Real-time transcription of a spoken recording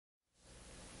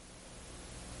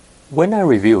When I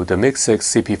reviewed the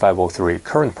MIG6 CP503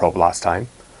 current probe last time,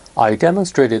 I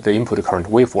demonstrated the input current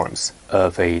waveforms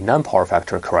of a non-power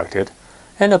factor corrected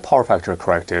and a power factor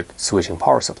corrected switching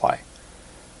power supply.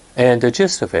 And the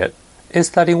gist of it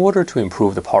is that in order to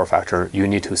improve the power factor, you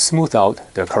need to smooth out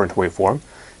the current waveform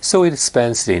so it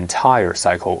spans the entire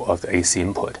cycle of the AC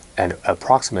input and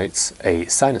approximates a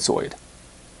sinusoid.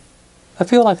 I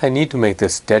feel like I need to make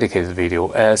this dedicated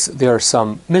video as there are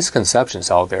some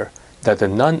misconceptions out there that the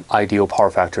non-ideal power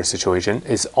factor situation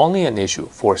is only an issue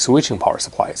for switching power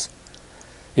supplies.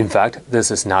 In fact,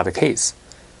 this is not the case.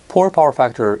 Poor power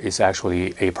factor is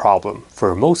actually a problem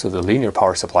for most of the linear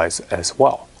power supplies as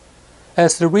well,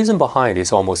 as the reason behind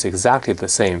is almost exactly the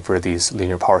same for these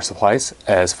linear power supplies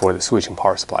as for the switching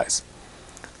power supplies.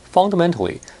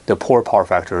 Fundamentally, the poor power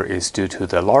factor is due to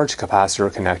the large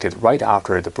capacitor connected right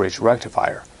after the bridge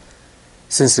rectifier.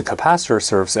 Since the capacitor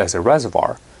serves as a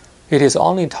reservoir, it is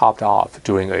only topped off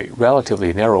during a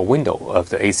relatively narrow window of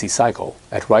the AC cycle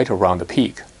at right around the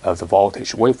peak of the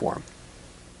voltage waveform.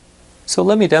 So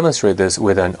let me demonstrate this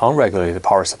with an unregulated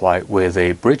power supply with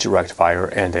a bridge rectifier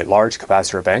and a large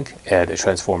capacitor bank at a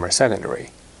transformer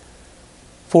secondary.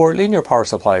 For linear power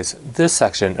supplies, this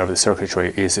section of the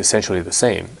circuitry is essentially the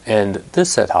same, and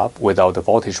this setup without the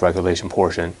voltage regulation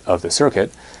portion of the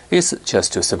circuit is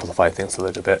just to simplify things a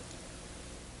little bit.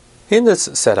 In this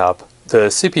setup, the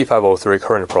CP503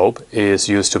 current probe is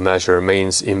used to measure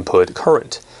mains input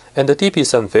current, and the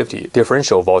DP750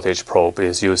 differential voltage probe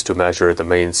is used to measure the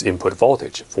mains input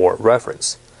voltage for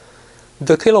reference.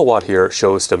 The kilowatt here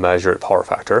shows the measured power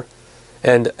factor,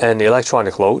 and an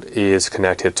electronic load is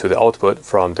connected to the output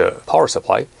from the power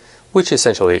supply, which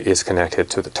essentially is connected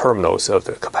to the terminals of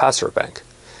the capacitor bank.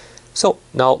 So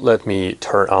now let me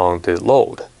turn on the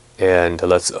load, and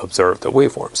let's observe the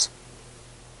waveforms.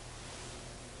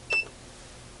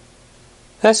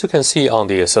 As you can see on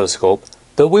the oscilloscope,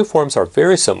 the waveforms are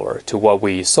very similar to what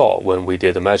we saw when we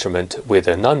did the measurement with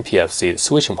a non-PFC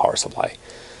switching power supply.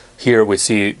 Here we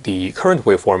see the current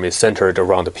waveform is centered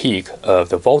around the peak of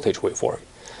the voltage waveform.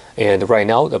 And right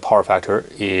now the power factor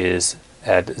is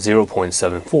at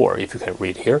 0.74, if you can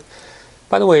read here.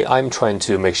 By the way, I'm trying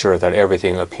to make sure that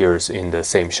everything appears in the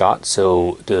same shot,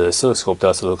 so the oscilloscope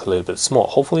does look a little bit small.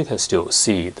 Hopefully you can still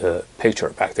see the picture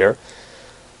back there.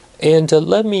 And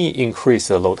let me increase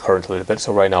the load current a little bit.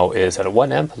 So right now it's at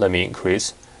 1 amp. Let me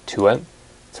increase 2 amp,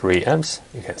 3 amps.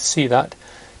 You can see that.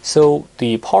 So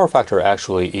the power factor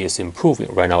actually is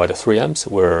improving right now at 3 amps.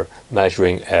 We're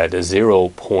measuring at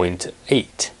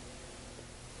 0.8.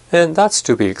 And that's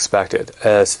to be expected.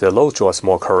 As the load draws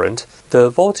more current,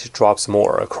 the voltage drops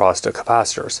more across the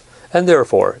capacitors, and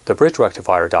therefore the bridge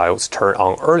rectifier diodes turn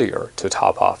on earlier to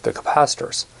top off the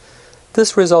capacitors.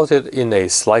 This resulted in a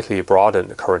slightly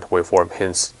broadened current waveform,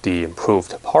 hence the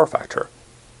improved power factor.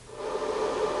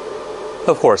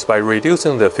 Of course, by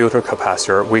reducing the filter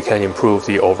capacitor, we can improve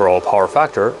the overall power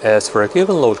factor, as for a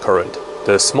given load current,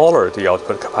 the smaller the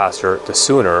output capacitor, the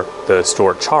sooner the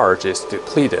stored charge is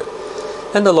depleted,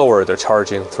 and the lower the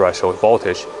charging threshold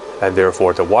voltage, and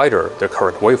therefore the wider the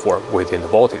current waveform within the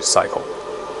voltage cycle.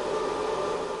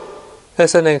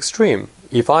 As an extreme,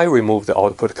 if I remove the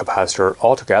output capacitor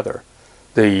altogether,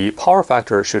 the power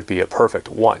factor should be a perfect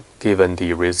 1 given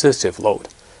the resistive load,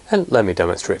 and let me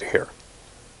demonstrate here.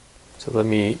 So let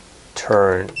me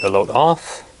turn the load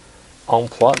off,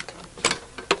 unplug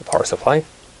the power supply,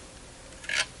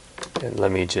 and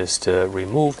let me just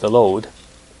remove the load,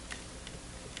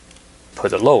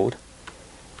 put the load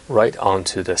right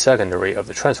onto the secondary of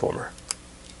the transformer.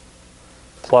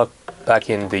 Plug back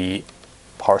in the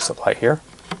power supply here.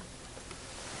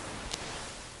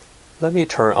 Let me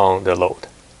turn on the load.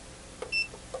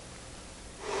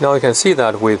 Now you can see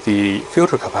that with the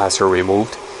filter capacitor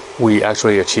removed, we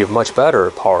actually achieve much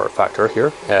better power factor here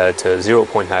at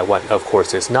 0.91. Of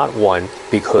course, it's not 1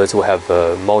 because we have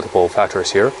multiple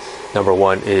factors here. Number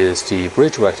 1 is the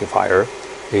bridge rectifier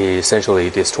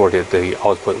essentially distorted the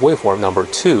output waveform. Number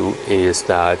 2 is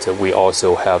that we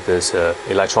also have this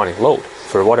electronic load.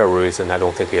 For whatever reason, I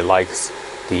don't think it likes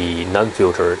the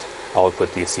non-filtered output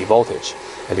DC voltage.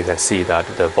 And you can see that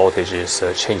the voltage is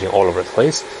changing all over the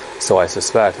place. So I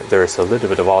suspect there's a little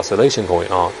bit of oscillation going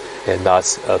on, and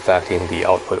that's affecting the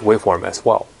output waveform as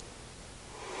well.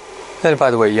 And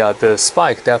by the way, yeah, the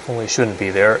spike definitely shouldn't be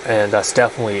there, and that's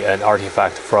definitely an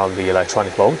artifact from the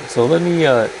electronic load. So let me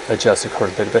adjust the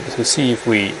current a little bit to see if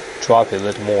we drop it a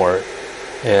little more.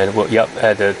 And well, yep,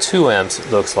 at 2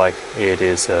 amps looks like it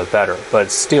is better,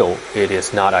 but still it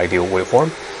is not ideal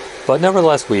waveform. But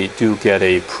nevertheless, we do get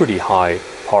a pretty high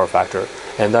power factor,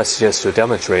 and that's just to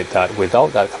demonstrate that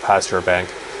without that capacitor bank,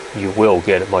 you will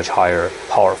get a much higher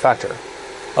power factor.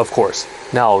 Of course,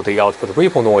 now the output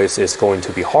ripple noise is going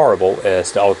to be horrible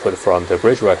as the output from the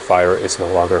bridge rectifier is no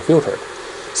longer filtered.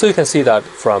 So you can see that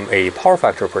from a power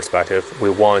factor perspective, we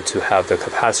want to have the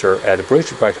capacitor at the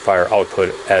bridge rectifier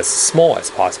output as small as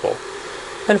possible.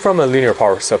 And from a linear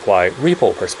power supply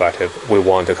ripple perspective, we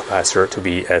want the capacitor to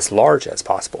be as large as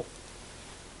possible.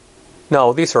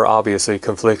 Now, these are obviously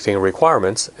conflicting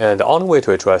requirements, and the only way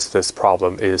to address this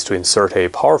problem is to insert a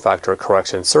power factor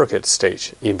correction circuit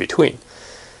stage in between.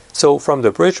 So from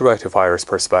the bridge rectifier's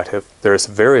perspective, there's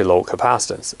very low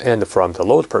capacitance, and from the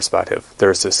load perspective,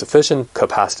 there's a sufficient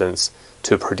capacitance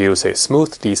to produce a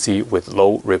smooth DC with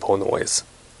low ripple noise.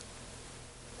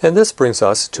 And this brings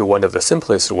us to one of the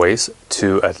simplest ways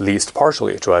to at least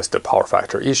partially address the power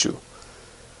factor issue.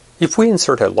 If we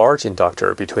insert a large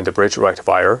inductor between the bridge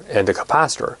rectifier and the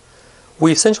capacitor,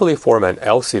 we essentially form an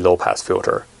LC low-pass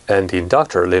filter, and the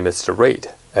inductor limits the rate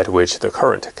at which the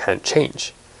current can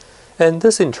change. And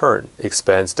this in turn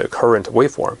expands the current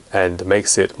waveform and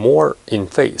makes it more in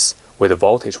phase with the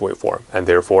voltage waveform, and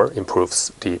therefore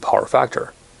improves the power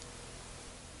factor.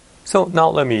 So now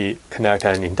let me connect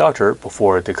an inductor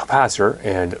before the capacitor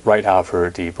and right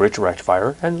after the bridge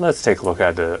rectifier, and let's take a look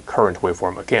at the current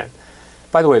waveform again.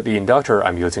 By the way, the inductor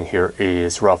I'm using here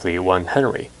is roughly 1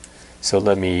 Henry. So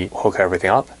let me hook everything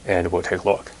up and we'll take a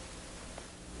look.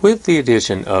 With the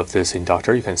addition of this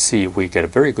inductor, you can see we get a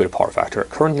very good power factor.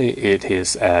 Currently it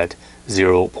is at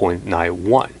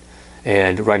 0.91,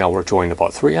 and right now we're drawing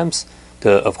about 3 amps.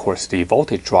 Of course, the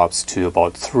voltage drops to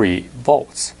about 3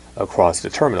 volts across the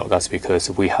terminal. That's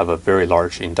because we have a very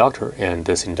large inductor, and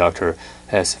this inductor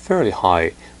has fairly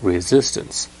high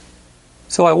resistance.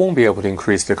 So I won't be able to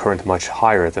increase the current much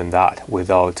higher than that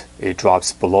without it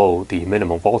drops below the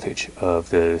minimum voltage of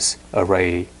this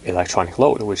array electronic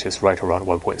load, which is right around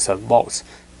 1.7 volts.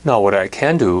 Now what I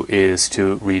can do is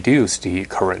to reduce the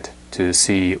current to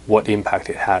see what impact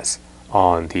it has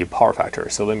on the power factor.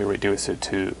 So let me reduce it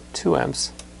to 2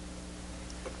 amps.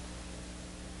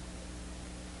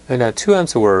 And at 2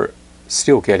 amps we're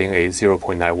still getting a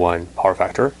 0.91 power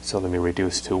factor. So let me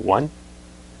reduce to 1.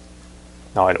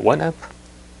 Now at 1 amp.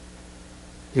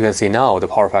 You can see now the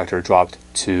power factor dropped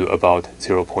to about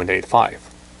 0.85.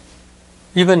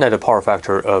 Even at a power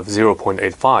factor of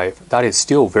 0.85, that is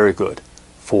still very good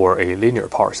for a linear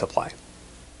power supply.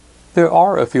 There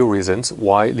are a few reasons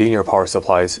why linear power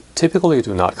supplies typically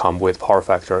do not come with power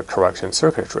factor correction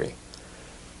circuitry.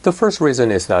 The first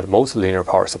reason is that most linear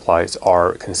power supplies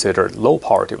are considered low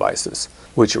power devices,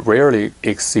 which rarely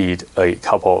exceed a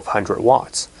couple of 100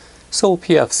 watts, so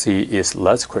PFC is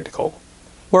less critical.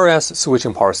 Whereas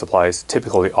switching power supplies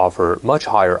typically offer much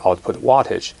higher output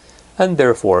wattage, and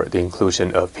therefore the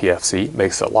inclusion of PFC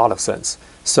makes a lot of sense,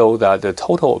 so that the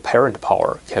total apparent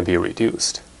power can be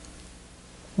reduced.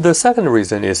 The second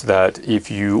reason is that if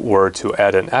you were to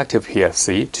add an active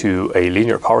PFC to a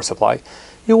linear power supply,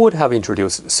 you would have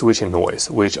introduced switching noise,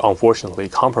 which unfortunately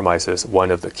compromises one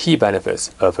of the key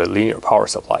benefits of a linear power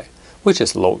supply, which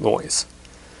is low noise.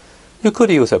 You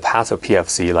could use a passive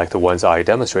PFC like the ones I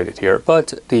demonstrated here,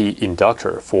 but the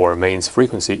inductor for mains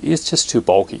frequency is just too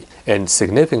bulky and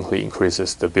significantly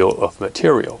increases the bill of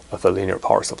material of a linear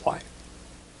power supply.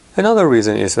 Another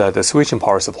reason is that the switching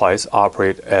power supplies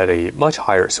operate at a much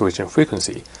higher switching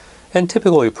frequency and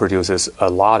typically produces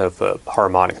a lot of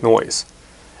harmonic noise.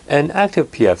 An active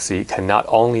PFC can not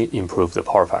only improve the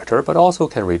power factor, but also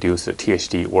can reduce the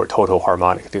THD or total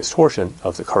harmonic distortion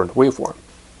of the current waveform.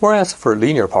 Whereas for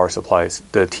linear power supplies,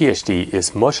 the THD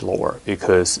is much lower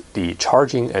because the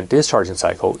charging and discharging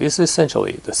cycle is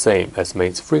essentially the same as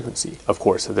mains frequency. Of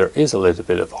course, there is a little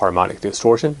bit of harmonic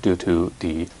distortion due to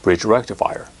the bridge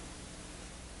rectifier.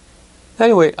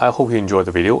 Anyway, I hope you enjoyed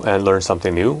the video and learned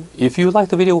something new. If you liked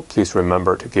the video, please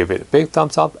remember to give it a big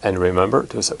thumbs up and remember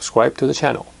to subscribe to the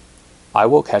channel. I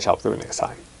will catch up with you next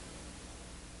time.